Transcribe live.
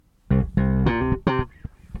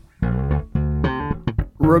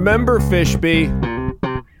Remember, Fishby,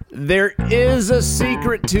 there is a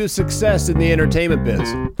secret to success in the entertainment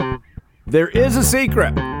biz. There is a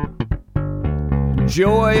secret.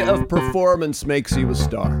 Joy of performance makes you a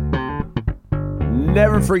star.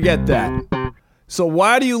 Never forget that. So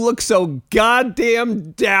why do you look so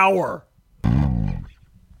goddamn dour?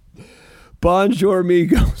 Bonjour,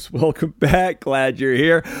 amigos. Welcome back. Glad you're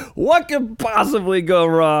here. What could possibly go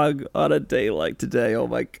wrong on a day like today? Oh,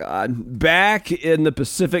 my God. Back in the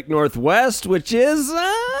Pacific Northwest, which is...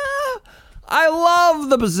 I love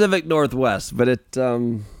the Pacific Northwest, but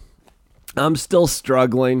I'm still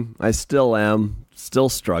struggling. I still am. Still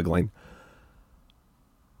struggling.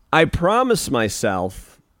 I promised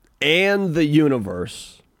myself and the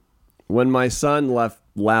universe when my son left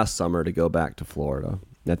last summer to go back to Florida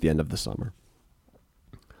at the end of the summer.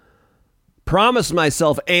 Promised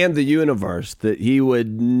myself and the universe that he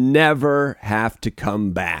would never have to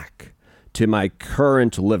come back to my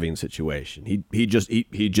current living situation. He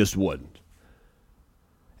just wouldn't.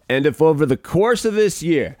 And if over the course of this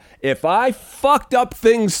year, if I fucked up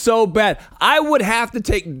things so bad, I would have to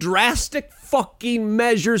take drastic fucking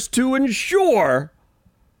measures to ensure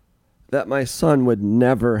that my son would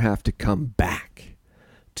never have to come back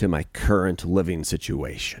to my current living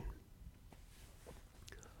situation.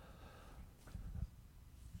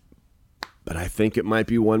 But I think it might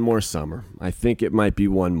be one more summer. I think it might be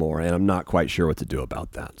one more, and I'm not quite sure what to do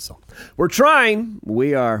about that. So we're trying.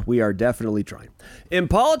 We are definitely trying. In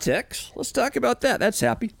politics, let's talk about that. That's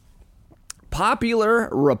happy. Popular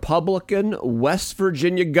Republican West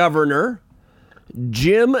Virginia governor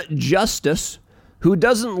Jim Justice, who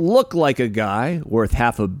doesn't look like a guy worth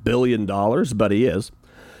 $500 million, but he is,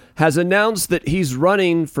 has announced that he's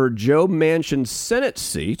running for Joe Manchin's Senate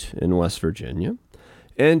seat in West Virginia,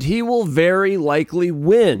 and he will very likely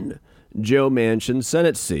win Joe Manchin's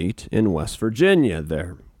Senate seat in West Virginia,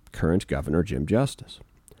 their current governor, Jim Justice.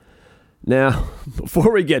 Now,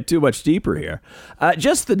 before we get too much deeper here,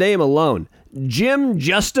 just the name alone, Jim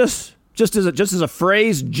Justice, just as a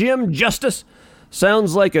phrase, Jim Justice,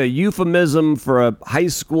 sounds like a euphemism for a high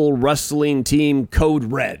school wrestling team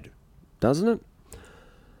code red, doesn't it?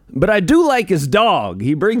 But I do like his dog.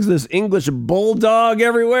 He brings this English bulldog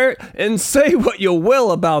everywhere. And say what you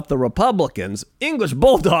will about the Republicans, English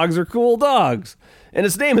bulldogs are cool dogs. And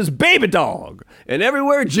his name is Baby Dog. And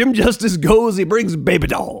everywhere Jim Justice goes, he brings Baby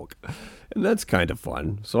Dog. And that's kind of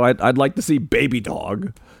fun. So I'd like to see Baby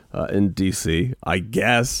Dog in D.C., I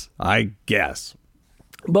guess.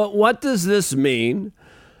 But what does this mean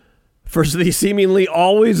for the seemingly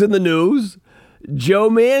always in the news Joe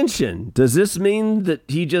Manchin? Does this mean that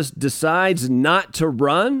he just decides not to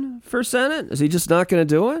run for Senate? Is he just not going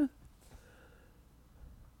to do it?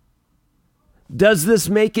 Does this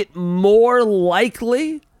make it more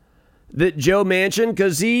likely that Joe Manchin,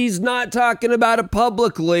 because he's not talking about it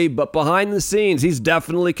publicly, but behind the scenes, he's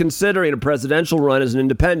definitely considering a presidential run as an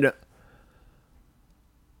independent.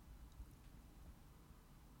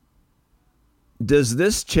 Does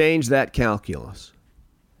this change that calculus?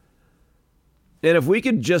 And if we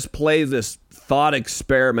could just play this thought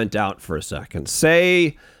experiment out for a second,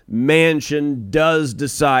 say Manchin does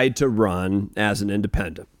decide to run as an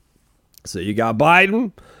independent. So you got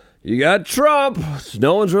Biden, you got Trump,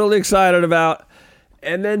 no one's really excited about,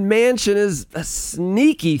 and then Manchin is a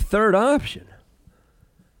sneaky third option.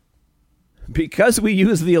 Because we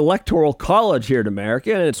use the Electoral College here in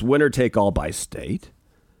America, and it's winner take all by state,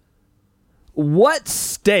 what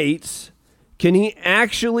states can he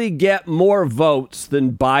actually get more votes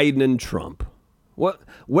than Biden and Trump?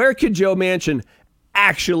 Where could Joe Manchin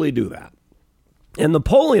actually do that? And the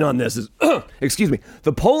polling on this is,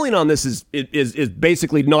 the polling on this is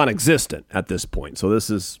basically non-existent at this point. So this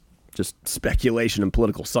is just speculation and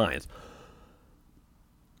political science.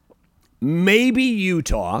 Maybe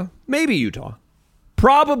Utah,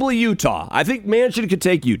 probably Utah. I think Manchin could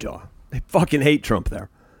take Utah. They fucking hate Trump there.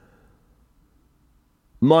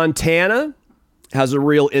 Montana has a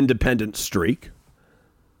real independent streak.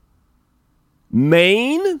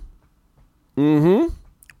 Maine?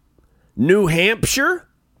 New Hampshire?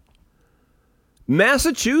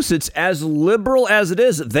 Massachusetts, as liberal as it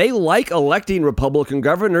is, they like electing Republican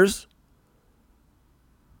governors.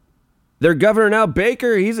 Their governor now,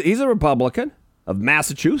 Baker, he's a Republican of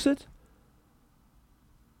Massachusetts.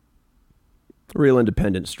 Real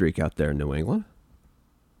independent streak out there in New England.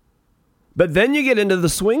 But then you get into the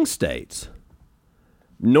swing states.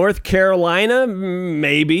 North Carolina,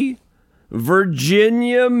 maybe.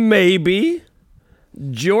 Virginia, maybe.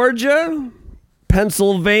 Georgia,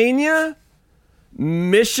 Pennsylvania,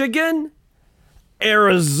 Michigan,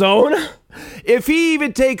 Arizona. If he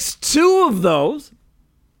even takes two of those,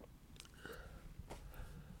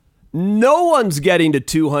 No one's getting to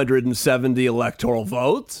 270 electoral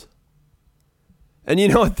votes. And you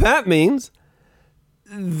know what that means?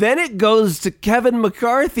 Then it goes to Kevin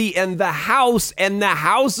McCarthy and the House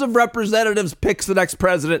of Representatives picks the next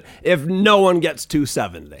president if no one gets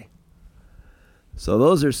 270. So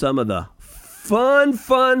those are some of the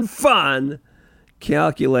fun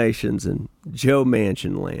calculations in Joe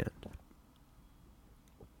Manchin land.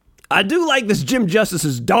 I do like this Jim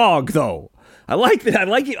Justice's dog, though. I like that. I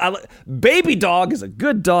like it. Baby Dog is a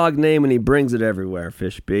good dog name, and he brings it everywhere,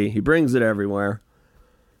 Fish B. He brings it everywhere.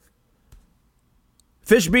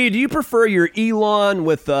 Fish B, do you prefer your Elon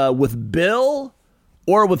with Bill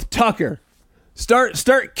or with Tucker?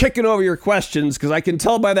 Start kicking over your questions, because I can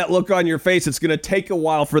tell by that look on your face it's going to take a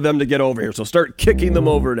while for them to get over here. So start kicking them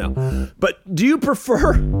over now. But do you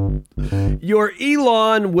prefer your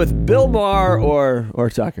Elon with Bill Maher or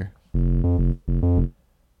Tucker?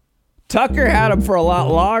 Tucker had him for a lot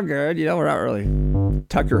longer. You know, we're not really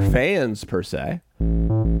Tucker fans per se.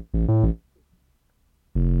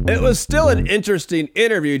 It was still an interesting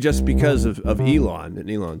interview just because of Elon and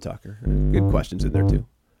Elon Tucker. Good questions in there too.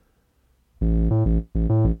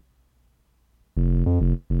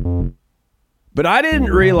 But I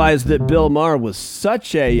didn't realize that Bill Maher was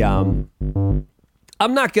such a I'm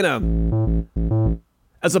not gonna,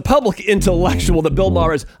 as a public intellectual that Bill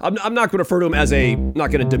Maher is, I'm not going to refer to him as not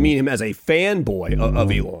going to demean him as a fanboy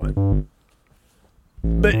of Elon.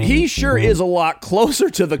 But he sure is a lot closer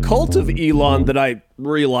to the cult of Elon than I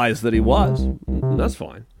realized that he was. That's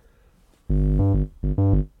fine.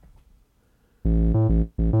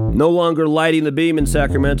 No longer lighting the beam in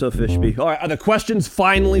Sacramento, Fishby. All right, are the questions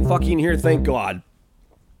finally fucking here? Thank God.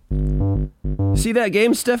 See that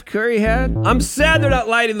game Steph Curry had? I'm sad they're not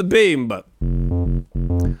lighting the beam, but...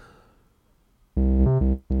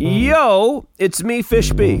 Yo, it's me,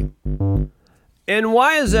 Fishby. And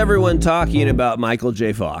why is everyone talking about Michael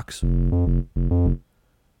J. Fox? And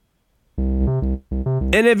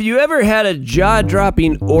have you ever had a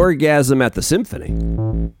jaw-dropping orgasm at the symphony?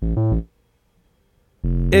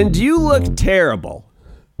 And do you look terrible?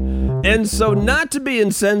 And so, not to be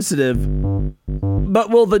insensitive, but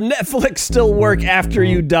will the Netflix still work after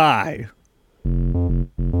you die?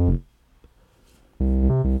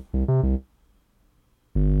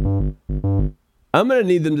 I'm going to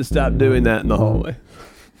need them to stop doing that in the hallway.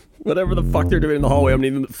 Whatever the fuck they're doing in the hallway, I'm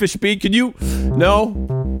needing them. Fish B, can you?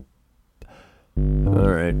 No? All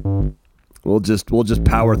right. We'll just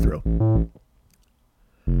power through.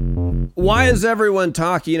 Why is everyone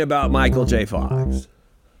talking about Michael J. Fox?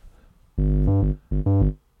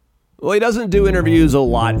 Well, he doesn't do interviews a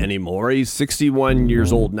lot anymore. He's 61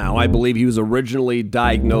 years old now. I believe he was originally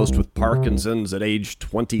diagnosed with Parkinson's at age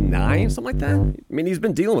 29, something like that. I mean, he's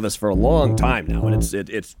been dealing with this for a long time now, and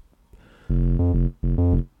it's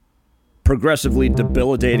progressively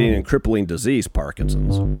debilitating and crippling disease,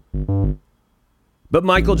 Parkinson's. But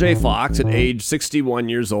Michael J. Fox, at age 61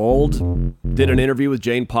 years old, did an interview with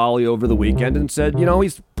Jane Pauley over the weekend and said, you know,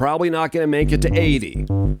 he's probably not going to make it to 80.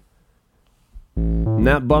 And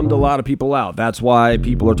that bummed a lot of people out. That's why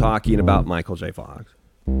people are talking about Michael J. Fox.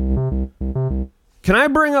 Can I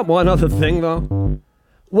bring up one other thing, though?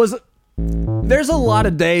 There's a lot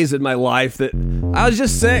of days in my life that I was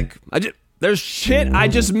just sick. There's shit I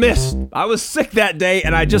just missed. I was sick that day,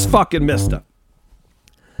 and I just fucking missed it.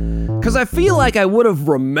 Because I feel like I would have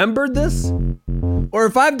remembered this. Or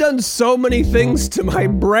if I've done so many things to my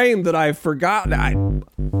brain that I've forgotten.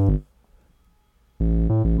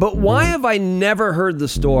 But why have I never heard the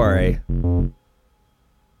story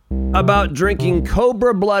about drinking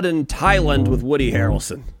cobra blood in Thailand with Woody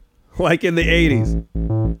Harrelson? Like in the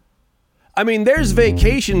 80s. I mean, there's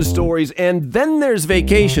vacation stories and then there's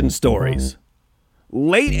vacation stories.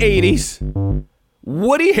 Late 80s,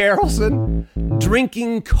 Woody Harrelson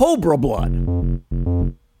drinking cobra blood.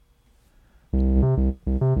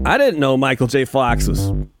 I didn't know Michael J. Fox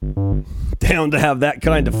was down to have that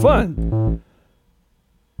kind of fun.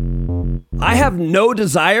 I have no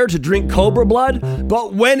desire to drink cobra blood,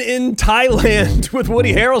 but when in Thailand with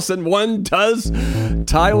Woody Harrelson, one does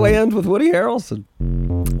Thailand with Woody Harrelson.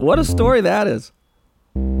 What a story that is.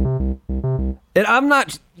 And I'm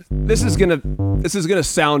not, this is gonna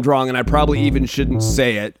sound wrong, and I probably even shouldn't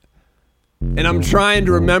say it. And I'm trying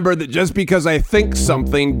to remember that just because I think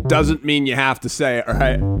something doesn't mean you have to say it,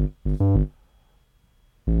 right?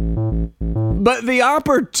 But the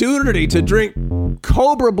opportunity to drink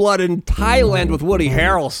cobra blood in Thailand with Woody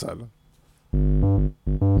Harrelson.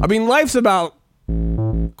 I mean, life's about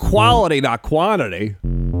quality, not quantity. I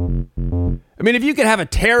mean, if you could have a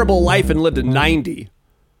terrible life and live to 90,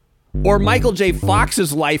 Or Michael J.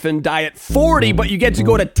 Fox's life and die at 40, but you get to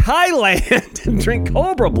go to Thailand and drink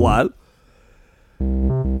cobra blood.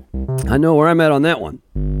 I know where I'm at on that one.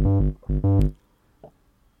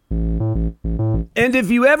 And if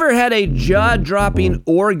you ever had a jaw-dropping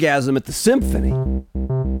orgasm at the symphony,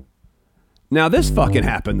 now this fucking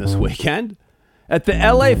happened this weekend at the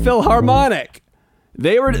LA Philharmonic.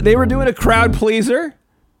 They were doing a crowd pleaser,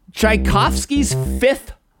 Tchaikovsky's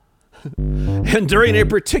Fifth, and during a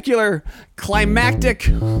particular climactic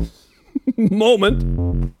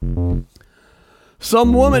moment,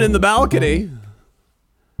 some woman in the balcony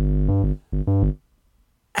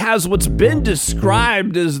has what's been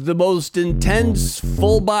described as the most intense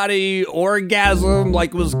full-body orgasm,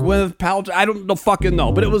 like it was Gwyneth Paltrow. I don't fucking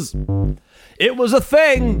know, but it was a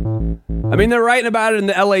thing. I mean, they're writing about it in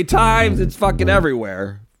the LA Times. It's fucking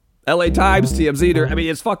everywhere. LA Times, TMZ,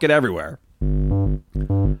 it's fucking everywhere.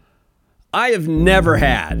 I have never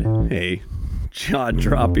had a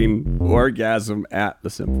jaw-dropping orgasm at the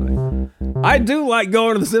symphony. I do like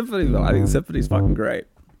going to the symphony, though. I think the symphony's fucking great.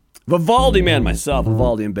 Vivaldi, man, myself,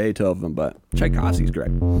 Vivaldi and Beethoven, but Tchaikovsky's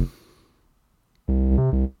great.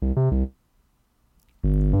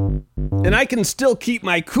 And I can still keep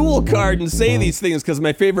my cool card and say these things because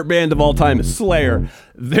my favorite band of all time is Slayer.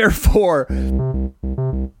 Therefore,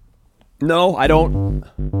 no, I don't.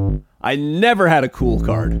 I never had a cool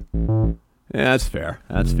card. Yeah, that's fair.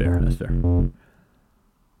 That's fair. That's fair.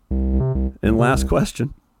 And last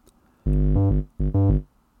question.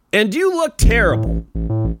 And you look terrible.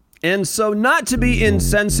 And so, not to be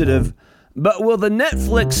insensitive, but will the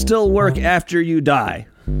Netflix still work after you die?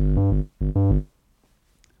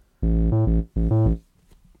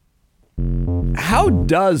 How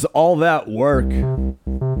does all that work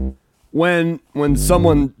when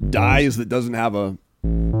someone dies that doesn't have a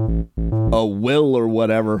will or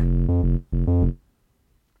whatever?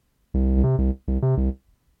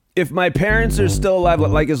 If my parents are still alive,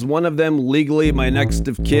 like is one of them legally my next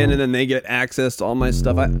of kin and then they get access to all my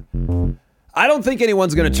stuff, I don't think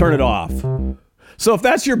anyone's going to turn it off. So if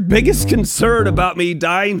that's your biggest concern about me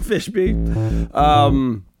dying, Fishby,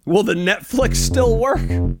 will the Netflix still work?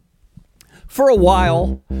 For a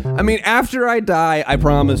while. I mean, after I die, I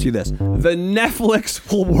promise you this, the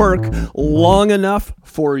Netflix will work long enough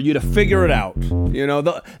for you to figure it out. You know,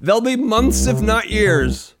 there'll be months, if not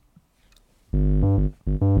years.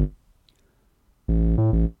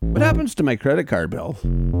 What happens to my credit card bill? I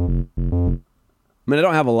mean, I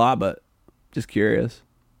don't have a lot, but just curious.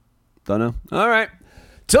 Don't know. All right.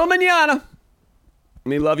 Till mañana.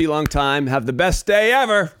 Me love you long time. Have the best day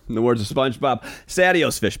ever. In the words of SpongeBob. Say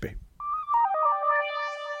adios, Fishby.